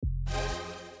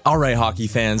All right, hockey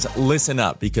fans, listen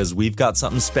up because we've got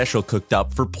something special cooked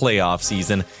up for playoff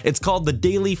season. It's called the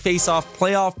Daily Face-Off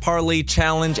Playoff Parlay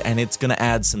Challenge, and it's going to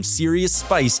add some serious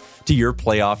spice to your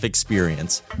playoff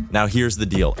experience. Now, here's the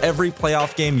deal. Every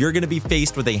playoff game, you're going to be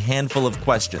faced with a handful of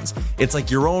questions. It's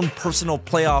like your own personal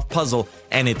playoff puzzle,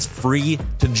 and it's free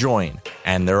to join.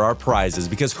 And there are prizes,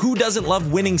 because who doesn't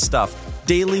love winning stuff?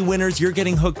 Daily winners, you're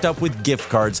getting hooked up with gift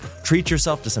cards. Treat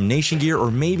yourself to some Nation gear or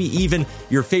maybe even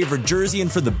your favorite jersey.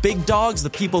 And for the big dogs, the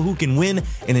people who can win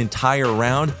an entire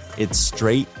round, it's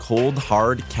straight, cold,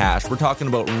 hard cash. We're talking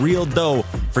about real dough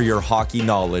for your hockey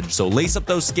knowledge. So lace up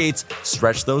those skates,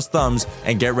 stretch those thumbs,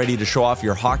 and get ready to show off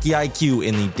your hockey IQ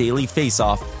in the Daily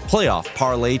Face-Off Playoff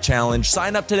Parlay Challenge.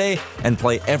 Sign up today and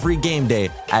play every game day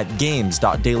at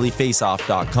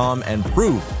games.dailyfaceoff.com and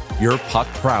prove your puck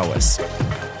prowess.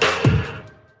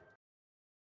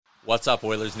 What's up,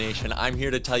 Oilers Nation? I'm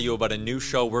here to tell you about a new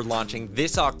show we're launching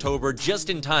this October, just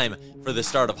in time for the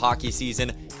start of hockey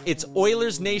season. It's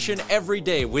Oilersnation Every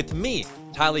Day with me,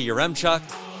 Tyler Yaremchuk.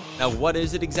 Now, what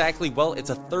is it exactly? Well, it's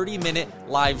a 30-minute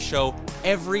live show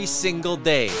every single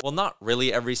day. Well, not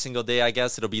really every single day, I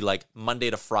guess. It'll be like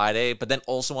Monday to Friday, but then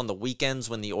also on the weekends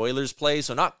when the Oilers play,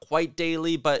 so not quite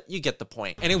daily, but you get the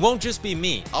point. And it won't just be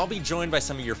me. I'll be joined by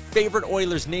some of your favorite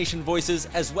Oilers Nation voices,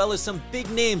 as well as some big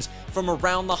names from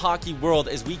around the hockey world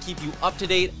as we keep you up to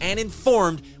date and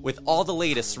informed with all the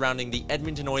latest surrounding the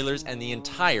Edmonton Oilers and the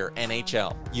entire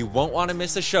NHL. You won't want to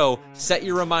miss a show. Set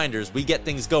your reminders. We get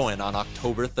things going on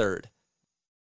October 3rd.